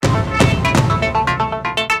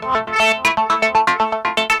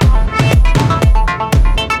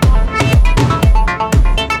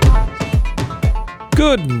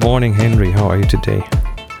Good morning, Henry. How are you today?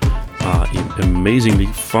 Amazingly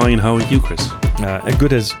fine. How are you, Chris?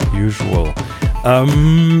 Good as usual.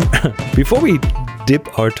 Before we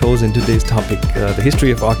dip our toes into today's topic, the history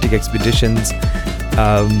of Arctic expeditions,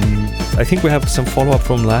 I think we have some follow-up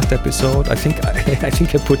from last episode. I think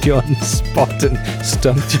I put you on the spot and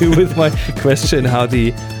stumped you with my question how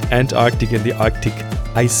the Antarctic and the Arctic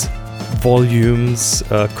ice volumes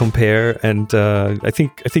compare, and I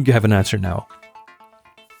think you have an answer now.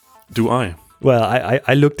 Do I? Well,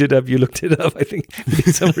 I looked it up. You looked it up. I think we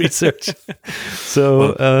did some research.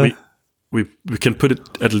 So we can put it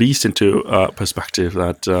at least into perspective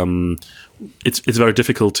that it's very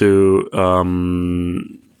difficult to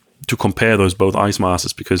compare those both ice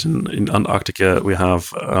masses, because in Antarctica we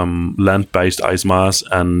have land-based ice mass,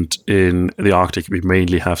 and in the Arctic we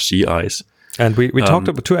mainly have sea ice. And we talked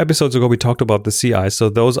about 2 episodes ago. We talked about the sea ice. So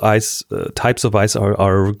those ice types of ice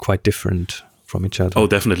are quite different from each other. Oh,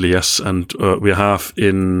 definitely, yes. And we have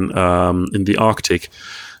in the Arctic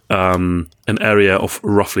an area of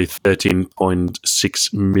roughly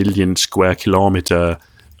 13.6 million square kilometer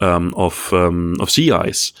of sea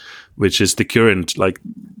ice, which is the current, like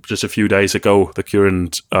just a few days ago, the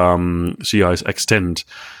current sea ice extent.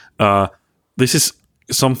 This is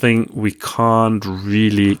something we can't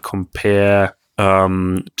really compare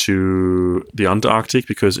to the Antarctic,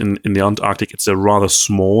 because in the Antarctic it's a rather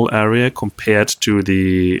small area compared to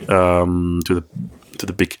the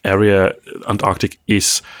big area Antarctic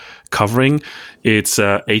is covering. It's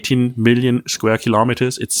 18 million square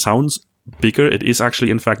kilometers. It sounds bigger. It is actually,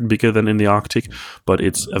 in fact, bigger than in the Arctic, but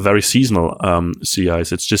it's a very seasonal sea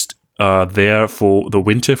ice. It's just there for the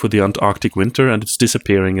winter, for the Antarctic winter, and it's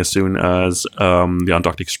disappearing as soon as the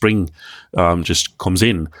Antarctic spring just comes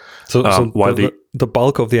in. So while the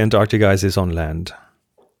bulk of the Antarctic ice is on land.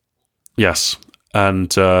 Yes, and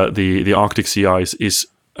the Arctic sea ice is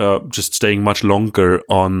just staying much longer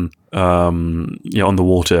on the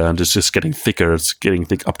water, and it's just getting thicker. It's getting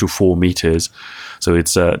thick up to 4 meters. So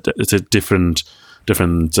it's a different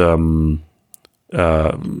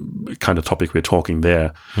kind of topic we're talking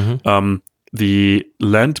there. Mm-hmm. The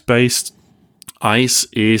land-based ice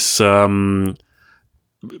is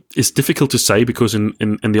difficult to say, because in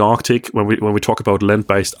the Arctic, when we talk about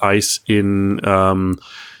land-based ice in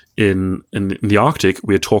the Arctic,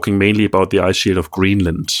 we're talking mainly about the ice shield of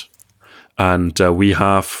Greenland, and we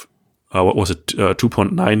have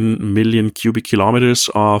 2.9 million cubic kilometers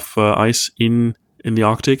of ice in the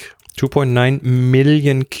Arctic. 2.9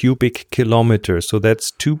 million cubic kilometers. So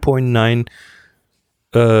that's 2.9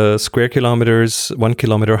 square kilometers, 1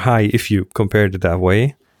 kilometer high, if you compare it that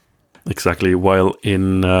way. Exactly. While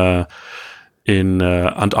in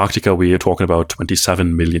Antarctica, we are talking about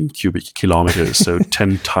 27 million cubic kilometers, so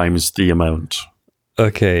 10 times the amount.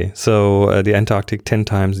 Okay, so the Antarctic 10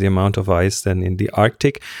 times the amount of ice than in the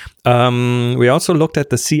Arctic. We also looked at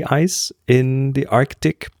the sea ice in the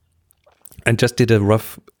Arctic and just did a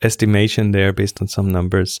rough estimation there based on some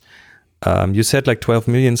numbers. You said like 12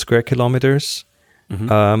 million square kilometers.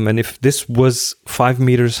 Mm-hmm. And if this was 5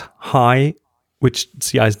 meters high, which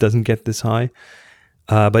sea ice doesn't get this high,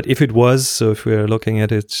 but if it was, so if we're looking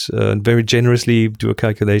at it very generously, do a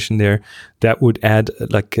calculation there, that would add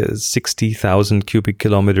like 60,000 cubic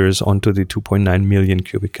kilometers onto the 2.9 million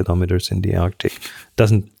cubic kilometers in the Arctic.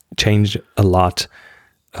 Doesn't change a lot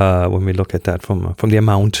when we look at that from the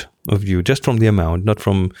amount of view, just from the amount, not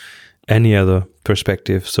from any other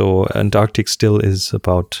perspective. So Antarctic still is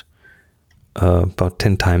about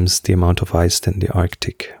 10 times the amount of ice than the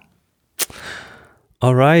Arctic.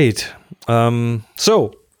 All right.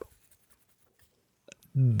 So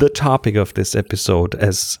the topic of this episode,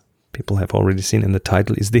 as people have already seen in the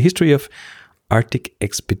title, is the history of Arctic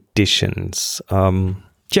expeditions.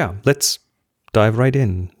 Let's dive right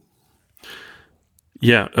in.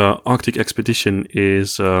 Yeah, Arctic expedition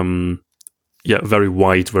is very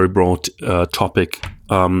wide, very broad topic.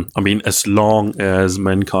 As long as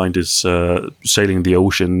mankind is sailing the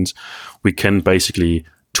oceans, we can basically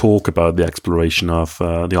talk about the exploration of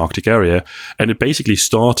the Arctic area. And it basically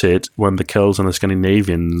started when the Celts and the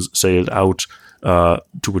Scandinavians sailed out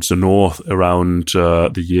towards the north around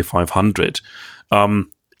the year 500.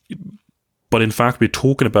 But in fact, we're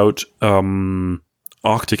talking about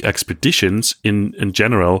Arctic expeditions in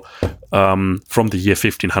general from the year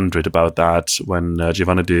 1500, about that, when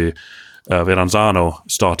Giovanni de Verrazzano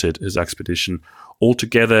started his expedition.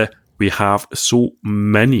 Altogether, we have so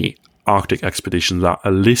many Arctic expeditions that a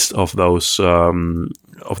list of those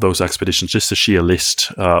expeditions, just a sheer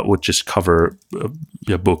list, would just cover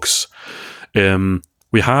books.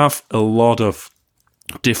 We have a lot of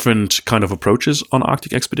different kind of approaches on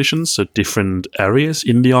Arctic expeditions, so different areas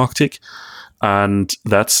in the Arctic, and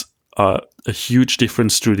that's a huge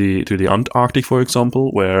difference to the Antarctic, for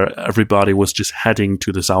example, where everybody was just heading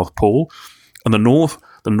to the South Pole, and the North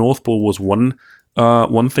Pole was one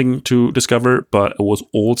thing to discover, but it was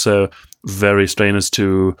also very strenuous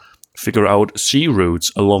to figure out sea routes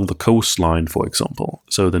along the coastline, for example.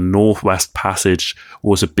 So the Northwest Passage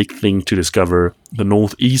was a big thing to discover, the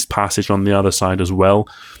Northeast Passage on the other side as well.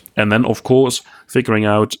 And then, of course, figuring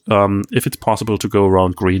out if it's possible to go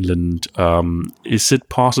around Greenland. Is it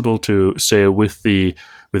possible to sail with the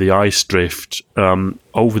ice drift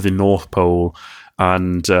over the North Pole,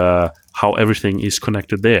 and how everything is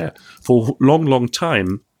connected there? For a long, long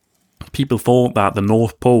time, people thought that the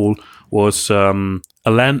North Pole was a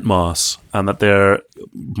landmass, and that there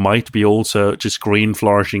might be also just green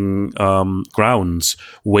flourishing grounds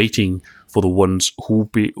waiting for the ones who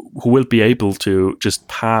will be able to just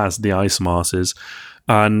pass the ice masses.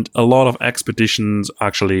 And a lot of expeditions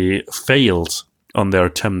actually failed on their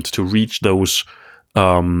attempt to reach those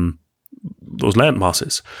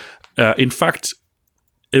landmasses. In fact,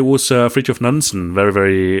 it was Fridtjof Nansen, very,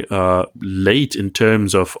 very late in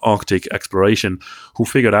terms of Arctic exploration, who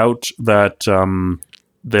figured out that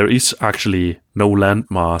there is actually no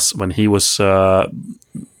landmass when he was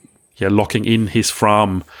locking in his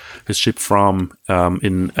ship Fram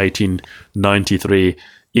in 1893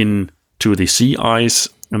 into the sea ice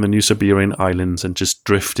and the New Siberian Islands, and just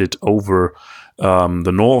drifted over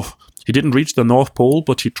the north. He didn't reach the North Pole,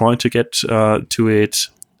 but he tried to get to it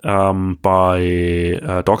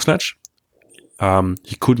by dog sledge.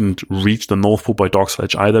 He couldn't reach the North Pole by dog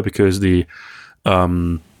sledge either, because the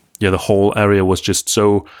whole area was just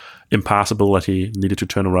so impassable that he needed to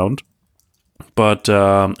turn around. But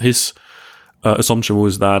his assumption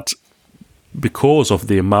was that because of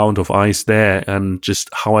the amount of ice there and just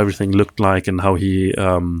how everything looked like and how he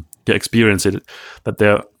experienced it, that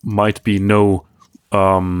there might be no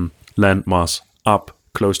landmass up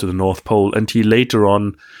close to the North Pole. And he later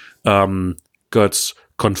on got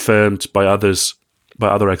confirmed by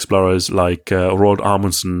other explorers like Roald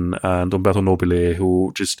Amundsen and Umberto Nobile,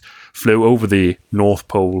 who just flew over the North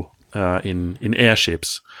Pole in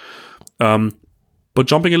airships. But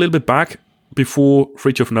jumping a little bit back, before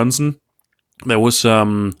Fridtjof Nansen, there was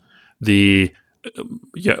there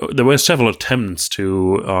were several attempts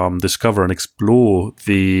to discover and explore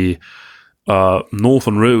the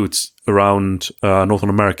northern routes around Northern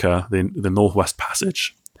America, the Northwest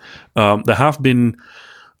Passage. There have been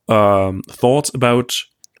thoughts about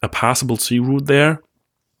a passable sea route there,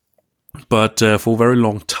 but for a very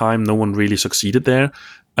long time, no one really succeeded there.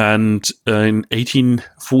 And in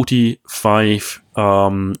 1845,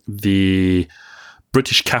 the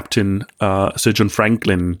British captain, Sir John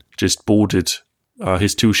Franklin, just boarded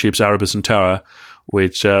his two ships, Erebus and Terror,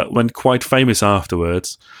 which went quite famous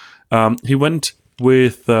afterwards. He went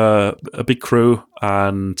with a big crew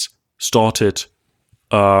and started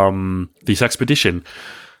this expedition.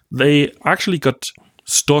 They actually got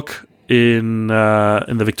stuck in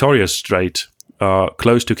the Victoria Strait,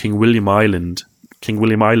 close to King William Island. King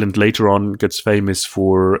William Island later on gets famous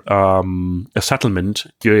for a settlement,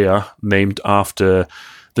 Gjöa, named after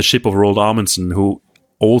the ship of Roald Amundsen, who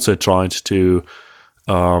also tried to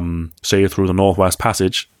sail through the Northwest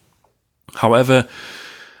Passage. However,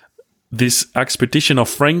 this expedition of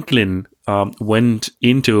Franklin went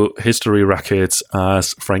into history records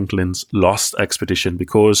as Franklin's lost expedition,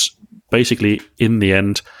 because basically, in the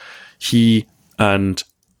end, he and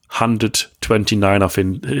 129 of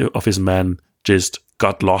his men just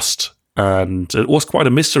got lost. And it was quite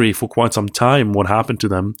a mystery for quite some time what happened to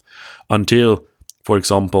them, until, for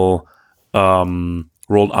example,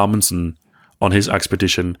 Roald Amundsen on his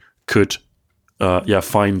expedition could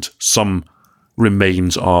find some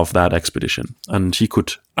remains of that expedition, and he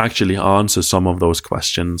could actually answer some of those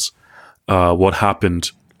questions. What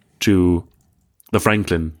happened to the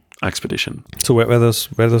Franklin expedition? So where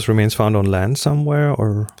those remains found on land somewhere,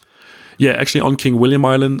 or? Yeah, actually on King William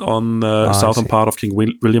Island, on the southern part of King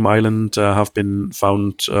William Island, have been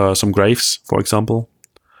found some graves, for example.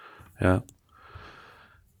 Yeah.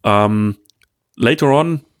 Later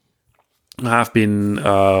on, have been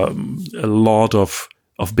a lot of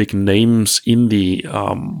big names in the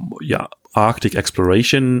Arctic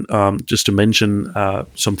exploration. Just to mention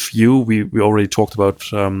some few, we already talked about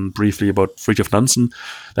briefly about Fridtjof Nansen.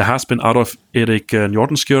 There has been Adolf Erik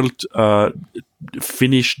Nordenskjöld,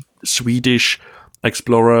 Finnish-Swedish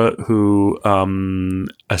explorer who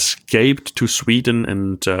escaped to Sweden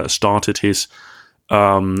and started his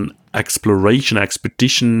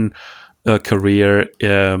expedition career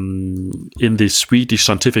in the Swedish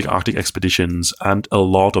scientific Arctic expeditions, and a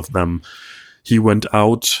lot of them. He went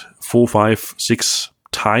out 4, 5, 6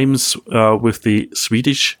 times with the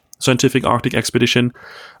Swedish scientific Arctic expedition,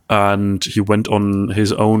 and he went on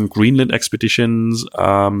his own Greenland expeditions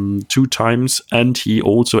 2 times, and he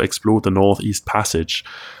also explored the Northeast Passage.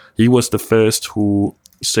 He was the first who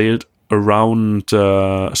sailed around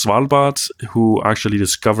Svalbard, who actually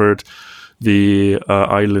discovered the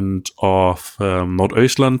island of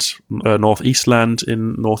Northeastland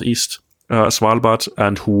in northeast Svalbard,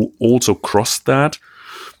 and who also crossed that.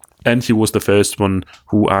 And he was the first one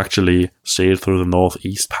who actually sailed through the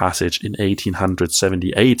Northeast Passage in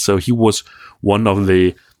 1878. So he was one of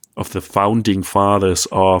the founding fathers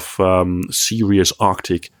of serious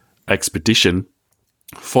Arctic expedition.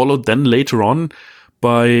 Followed then later on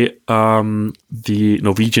by the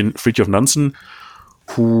Norwegian Fridtjof Nansen,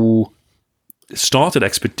 who started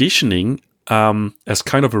expeditioning as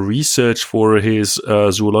kind of a research for his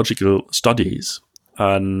zoological studies.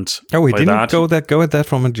 And he didn't go at that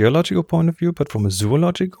from a geological point of view, but from a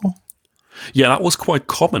zoological? Yeah, that was quite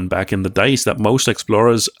common back in the days, that most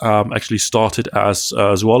explorers actually started as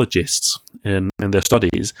zoologists in their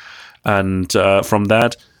studies, and from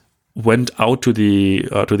that went out to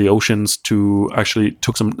the oceans to actually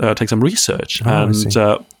take some research.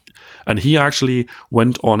 And he actually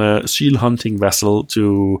went on a seal hunting vessel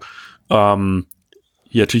to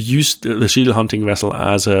use the seal hunting vessel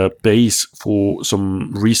as a base for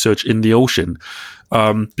some research in the ocean.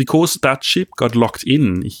 Because that ship got locked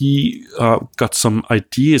in, he got some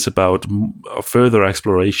ideas about further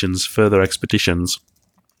explorations, further expeditions.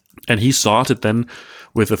 And he started then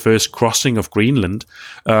with the first crossing of Greenland.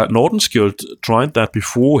 Nordenskjöld tried that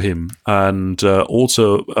before him, and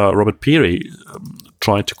also Robert Peary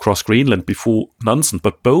tried to cross Greenland before Nansen,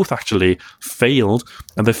 but both actually failed,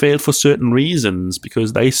 and they failed for certain reasons,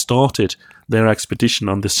 because they started their expedition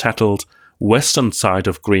on the settled western side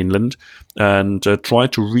of Greenland and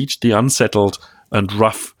tried to reach the unsettled and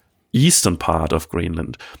rough eastern part of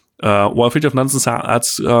Greenland. While Fridtjof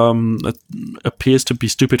Nansen appears to be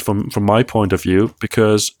stupid from my point of view,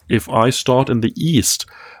 because if I start in the east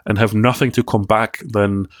and have nothing to come back,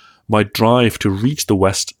 then my drive to reach the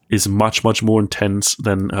west is much, much more intense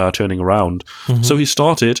than turning around. Mm-hmm. So he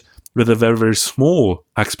started with a very, very small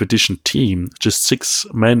expedition team, just 6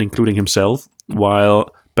 men, including himself,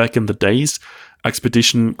 while back in the days,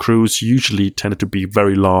 expedition crews usually tended to be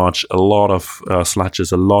very large, a lot of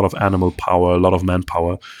sledges, a lot of animal power, a lot of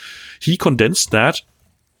manpower. He condensed that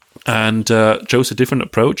and chose a different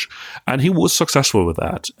approach, and he was successful with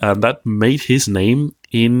that. And that made his name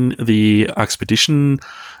in the expedition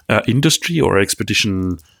industry or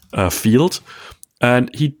expedition field. And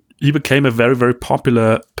he became a very, very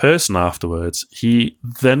popular person afterwards. He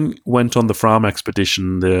then went on the Fram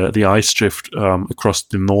expedition, the ice drift across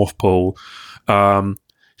the North Pole.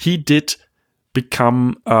 He did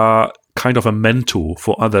become kind of a mentor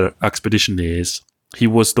for other expeditionaries. He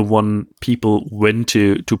was the one people went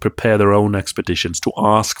to prepare their own expeditions, to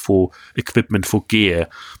ask for equipment, for gear.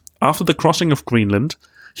 After the crossing of Greenland,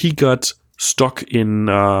 he got stuck in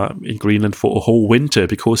Greenland for a whole winter,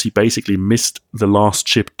 because he basically missed the last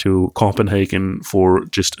ship to Copenhagen for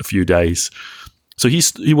just a few days. So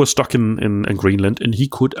he was stuck in Greenland, and he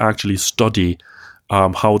could actually study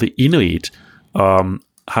how the Inuit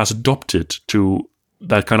has adopted to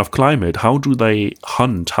that kind of climate. How do they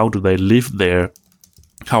hunt? How do they live there?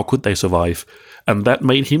 How could they survive? And that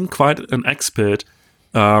made him quite an expert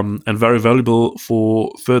and very valuable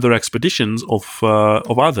for further expeditions of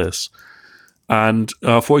others. And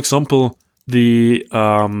for example, the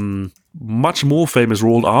much more famous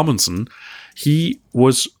Roald Amundsen, he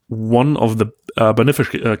was one of the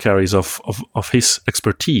beneficiaries of his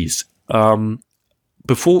expertise.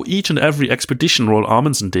 Before each and every expedition Roald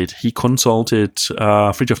Amundsen did, he consulted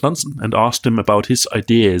Fridtjof Nansen and asked him about his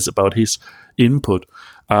ideas, about his input.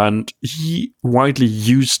 And he widely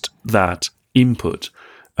used that input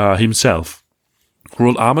himself.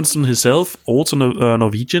 Roald Amundsen himself, also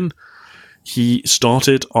Norwegian, he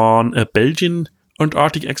started on a Belgian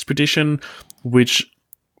Antarctic expedition, which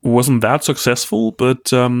wasn't that successful,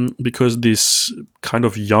 but because this kind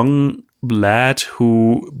of young lad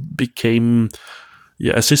who became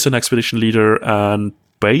assistant expedition leader and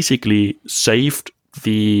basically saved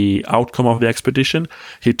the outcome of the expedition,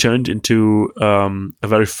 he turned into a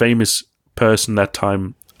very famous person that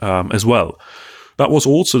time as well. That was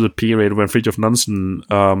also the period when Fridtjof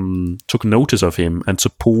Nansen took notice of him and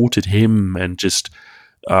supported him, and just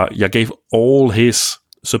gave all his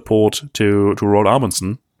support to Roald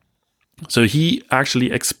Amundsen. So he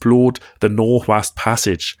actually explored the Northwest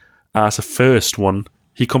Passage as a first one.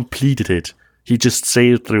 He completed it. He just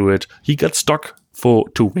sailed through it. He got stuck for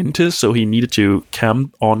 2 winters, so he needed to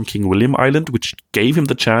camp on King William Island, which gave him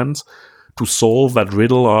the chance to solve that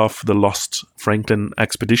riddle of the lost Franklin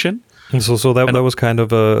expedition. So that was kind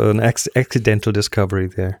of an accidental discovery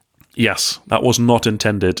there. Yes, that was not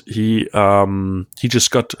intended. He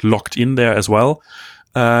just got locked in there as well.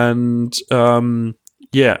 And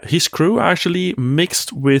his crew actually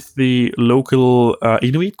mixed with the local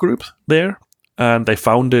Inuit group there. And they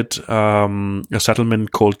founded a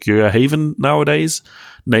settlement called Gjöa Haven nowadays,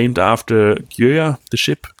 named after Gjöa, the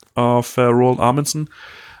ship of Roald Amundsen.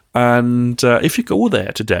 And if you go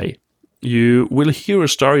there today, you will hear a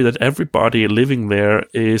story that everybody living there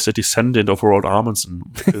is a descendant of Roald Amundsen.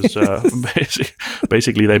 Because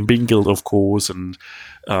basically they mingled, of course. And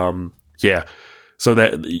so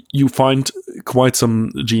that you find quite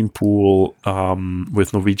some gene pool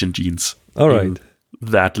with Norwegian genes. All right. In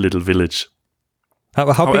that little village.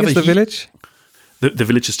 How big is the village? The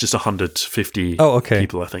village is just 150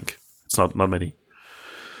 people, I think. It's not many.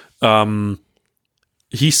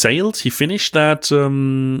 He sailed. He finished that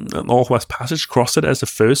Northwest Passage, crossed it as the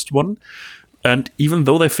first one. And even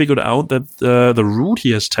though they figured out that the route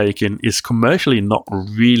he has taken is commercially not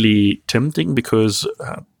really tempting because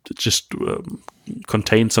it just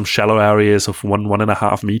contains some shallow areas of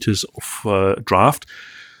 1.5 meters of draft,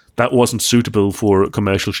 that wasn't suitable for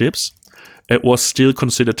commercial ships. It was still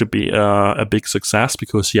considered to be a big success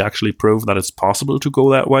because he actually proved that it's possible to go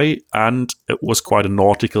that way, and it was quite a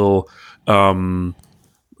nautical,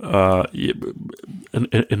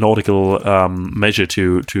 measure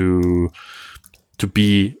to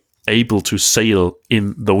be able to sail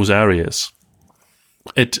in those areas.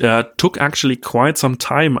 It took actually quite some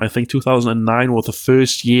time. I think 2009 was the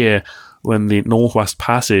first year when the Northwest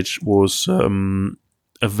Passage was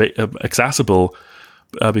accessible.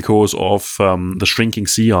 Because of the shrinking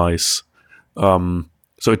sea ice. So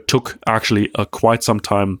it took actually quite some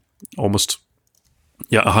time, almost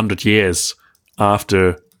 100 years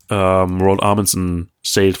after Roald Amundsen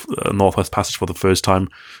sailed Northwest Passage for the first time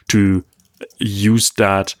to use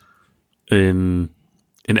that in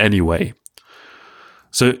any way.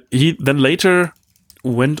 So he then later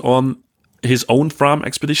went on his own Fram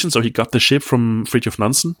expedition. So he got the ship from Fridtjof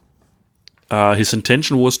Nansen. His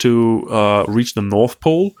intention was to reach the North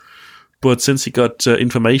Pole, but since he got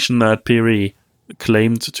information that Peary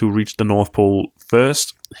claimed to reach the North Pole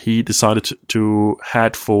first, he decided to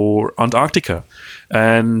head for Antarctica.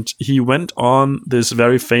 And he went on this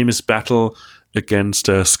very famous battle against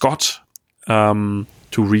Scott to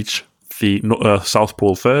reach the South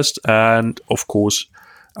Pole first. And of course,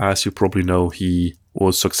 as you probably know, he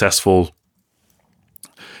was successful.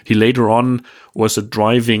 He later on was a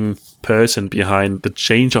driving person behind the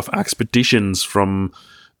change of expeditions from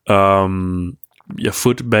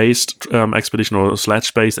foot-based expedition or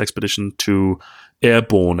sledge-based expedition to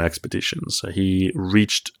airborne expeditions. He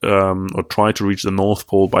reached or tried to reach the North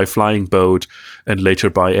Pole by flying boat and later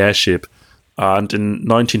by airship. And in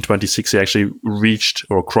 1926, he actually reached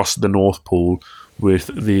or crossed the North Pole with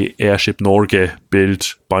the airship Norge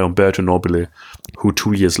built by Umberto Nobile, who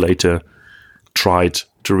 2 years later tried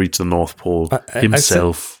to reach the North Pole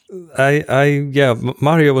himself.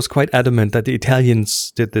 Mario was quite adamant that the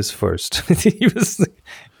Italians did this first.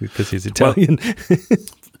 Because he's Italian.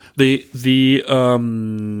 Well,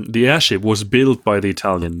 the airship was built by the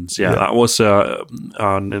Italians. That was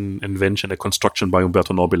an invention, a construction by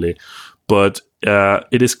Umberto Nobile. But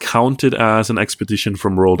it is counted as an expedition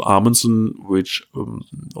from Roald Amundsen, which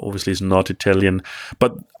obviously is not Italian.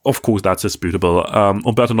 But of course, that's disputable.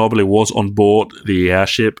 Umberto Nobile was on board the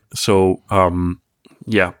airship. So,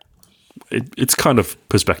 it's kind of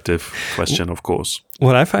perspective question, of course.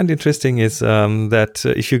 What I find interesting is that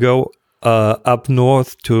if you go up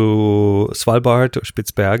north to Svalbard or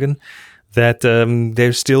Spitsbergen, that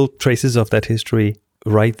there's still traces of that history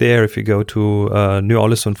right there. If you go to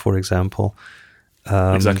Ny-Ålesund, for example,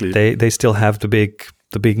 exactly, they still have the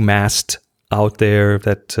big mast out there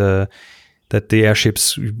that the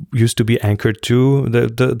airships used to be anchored to.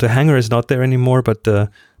 The hangar is not there anymore, but the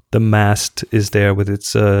mast is there with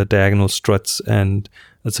its diagonal struts, and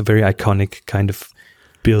it's a very iconic kind of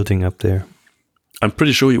building up there. I'm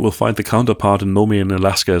pretty sure you will find the counterpart in Nome in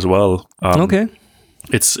Alaska as well. Okay,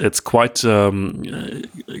 it's quite an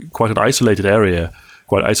isolated area,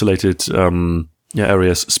 quite isolated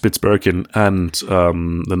areas, Spitsbergen and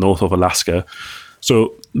the north of Alaska.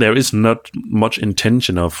 So there is not much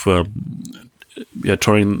intention of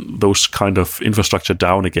turning those kind of infrastructure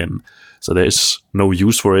down again. So there is no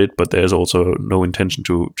use for it, but there's also no intention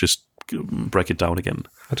to just break it down again.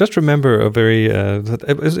 I just remember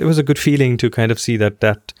it was a good feeling to kind of see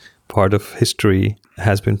that part of history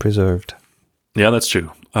has been preserved. Yeah, that's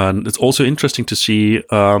true. And it's also interesting to see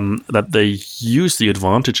that they use the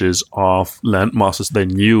advantages of landmasses they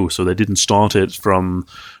knew. So they didn't start it from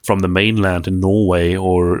the mainland in Norway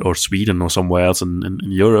or Sweden or somewhere else in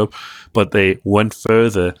Europe, but they went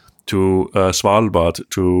further to Svalbard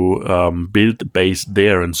to build the base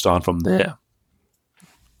there and start from there.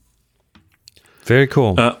 Very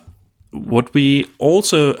cool. What we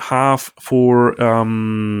also have for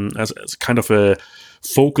as kind of a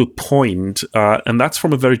focal point, and that's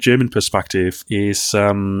from a very German perspective, is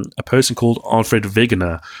a person called Alfred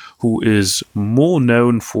Wegener, who is more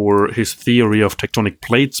known for his theory of tectonic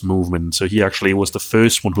plates movement. So he actually was the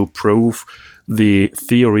first one who proved the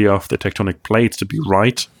theory of the tectonic plates to be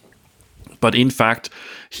right. But in fact,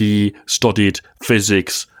 he studied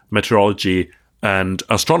physics, meteorology, and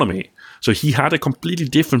astronomy. So he had a completely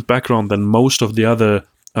different background than most of the other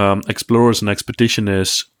explorers and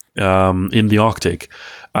expeditioners in the Arctic.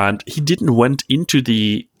 And he didn't went into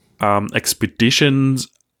the expeditions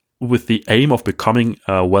with the aim of becoming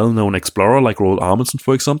a well-known explorer like Roald Amundsen,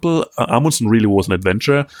 for example. Amundsen really was an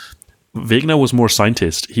adventurer. Wegener was more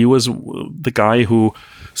scientist. He was the guy who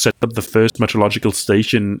set up the first meteorological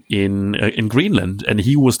station in Greenland, and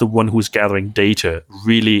he was the one who was gathering data,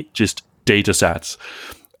 really just data sets.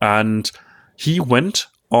 And he went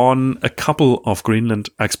on a couple of Greenland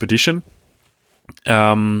expeditions.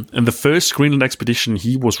 In the first Greenland expedition,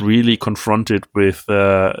 he was really confronted with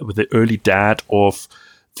the early dad of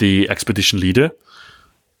the expedition leader.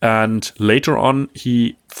 And later on,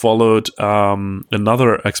 he followed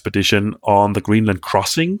another expedition on the Greenland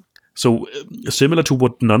crossing. So similar to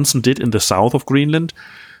what Nansen did in the south of Greenland,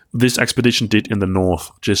 this expedition did in the north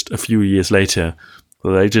just a few years later.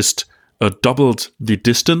 So they just doubled the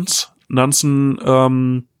distance.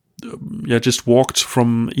 Nansen just walked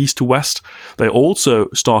from east to west. They also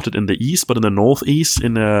started in the east, but in the northeast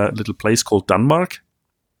in a little place called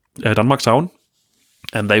Danmarktown.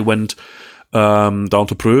 And they went down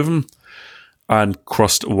to Prøven and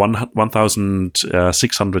crossed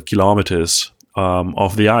 1,600 kilometers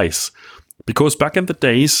of the ice. Because back in the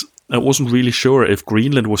days, I wasn't really sure if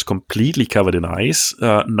Greenland was completely covered in ice.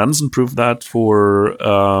 Nansen proved that for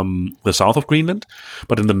the south of Greenland,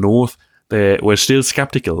 but in the north, they were still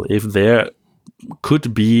skeptical if there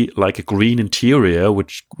could be like a green interior,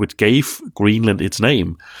 which gave Greenland its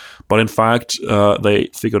name. But in fact, they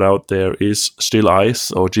figured out there is still ice,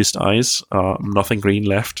 or just ice, nothing green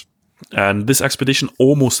left. And this expedition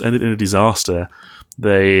almost ended in a disaster.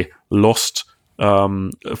 They lost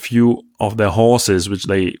a few of their horses, which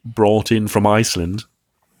they brought in from Iceland,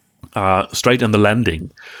 straight on the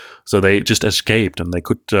landing. So they just escaped, and they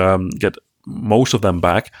could get most of them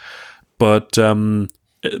back. But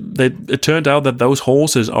it turned out that those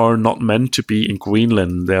horses are not meant to be in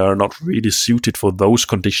Greenland. They are not really suited for those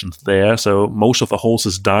conditions there. So most of the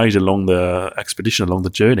horses died along the expedition, along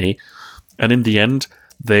the journey. And in the end,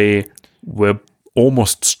 they were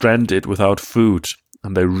almost stranded without food.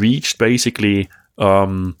 And they reached basically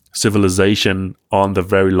civilization on the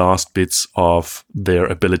very last bits of their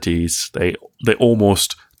abilities. They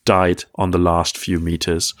almost died on the last few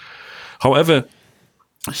meters. However,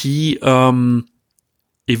 he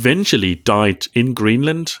eventually died in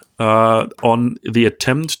Greenland on the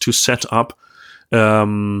attempt to set up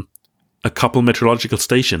a couple meteorological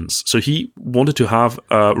stations. So he wanted to have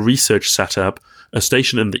a research setup, a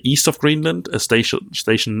station in the east of Greenland, a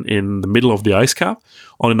station in the middle of the ice cap,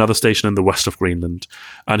 on another station in the west of Greenland.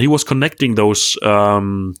 And he was connecting those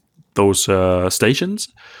stations.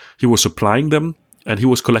 He was supplying them, and he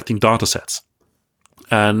was collecting data sets.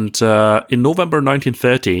 And in November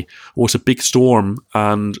 1930 was a big storm,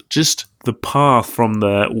 and just the path from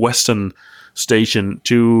the western station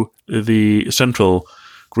to the central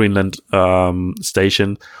Greenland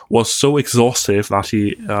station was so exhaustive that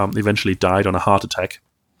he eventually died on a heart attack,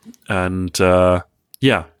 and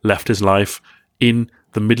left his life in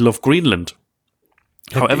the middle of Greenland.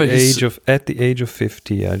 At the age of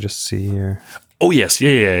 50, I just see here. Oh yes,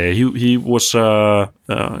 yeah. He was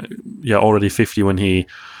already 50 when he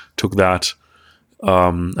took that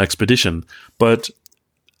expedition. But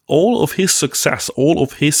all of his success, all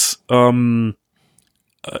of his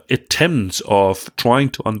attempts of trying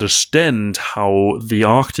to understand how the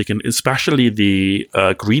Arctic and especially the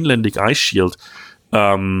Greenlandic ice shield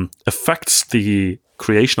affects the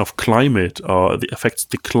creation of climate, or affects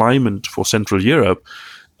the climate for Central Europe,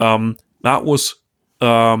 that was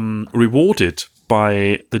rewarded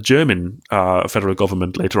by the German federal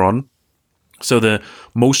government later on, So the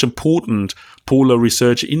most important polar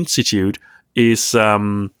research institute is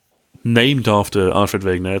named after Alfred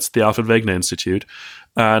Wegener. It's the Alfred Wegener Institute.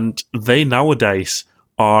 And they nowadays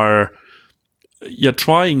are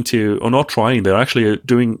trying to, or not trying, they're actually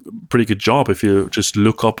doing a pretty good job. If you just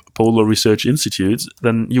look up polar research institutes,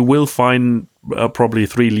 then you will find probably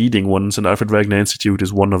 3 leading ones, and Alfred Wegener Institute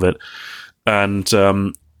is one of it. And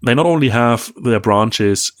they not only have their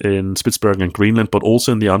branches in Spitsbergen and Greenland, but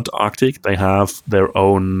also in the Antarctic. They have their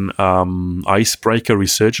own icebreaker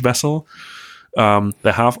research vessel.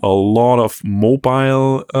 They have a lot of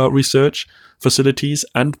mobile research facilities,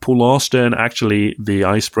 and Polarstern, actually, the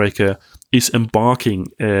icebreaker, is embarking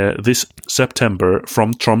this September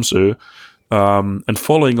from Tromsø, and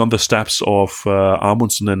following on the steps of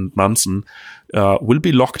Amundsen and Nansen, will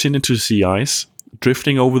be locked into sea ice,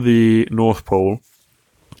 drifting over the North Pole,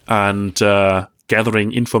 and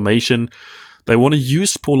gathering information. They want to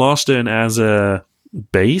use Polarstern as a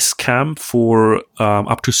base camp for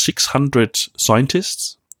up to 600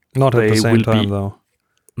 scientists. Not at the same time, though.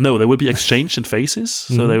 No, they will be exchanged in phases,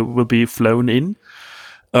 so they will be flown in.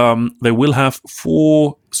 They will have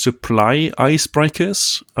 4 supply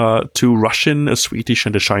icebreakers, 2 Russian, a Swedish,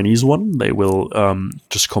 and a Chinese one. They will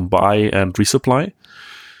just come by and resupply.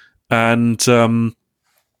 And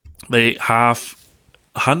they have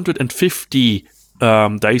 150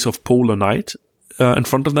 days of polar night in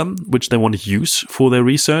front of them, which they want to use for their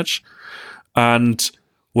research. And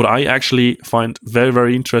what I actually find very,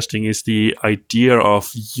 very interesting is the idea of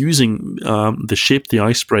using the ship, the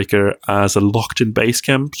icebreaker, as a locked-in base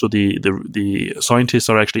camp. So the scientists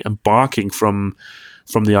are actually embarking from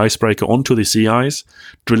the icebreaker onto the sea ice,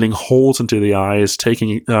 drilling holes into the ice,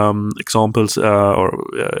 taking examples or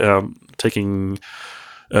taking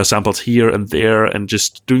samples here and there, and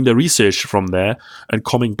just doing the research from there and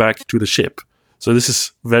coming back to the ship. So this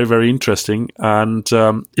is very, very interesting, and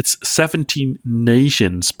it's 17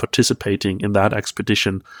 nations participating in that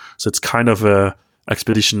expedition. So it's kind of a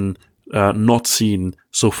expedition not seen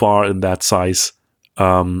so far in that size.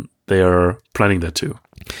 They are planning that too.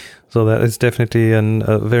 So that is definitely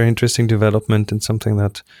a very interesting development, and something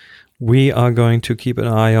that we are going to keep an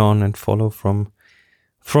eye on and follow from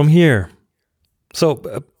here.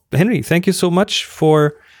 So Henry, thank you so much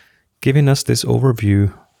for giving us this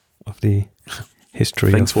overview of the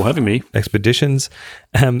history. Thanks for having me. Expeditions.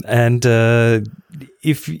 And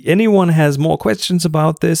if anyone has more questions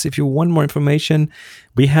about this, if you want more information,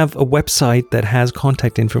 we have a website that has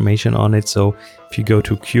contact information on it. So if you go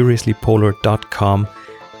to curiouslypolar.com,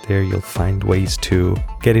 there you'll find ways to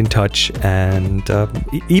get in touch and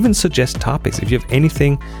even suggest topics. If you have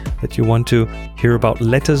anything that you want to hear about,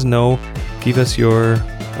 let us know. Give us your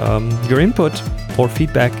input or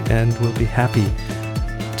feedback, and we'll be happy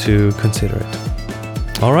to consider it.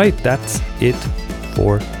 All right, that's it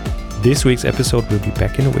for this week's episode. We'll be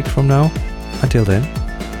back in a week from now. Until then,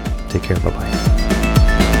 take care. Bye-bye.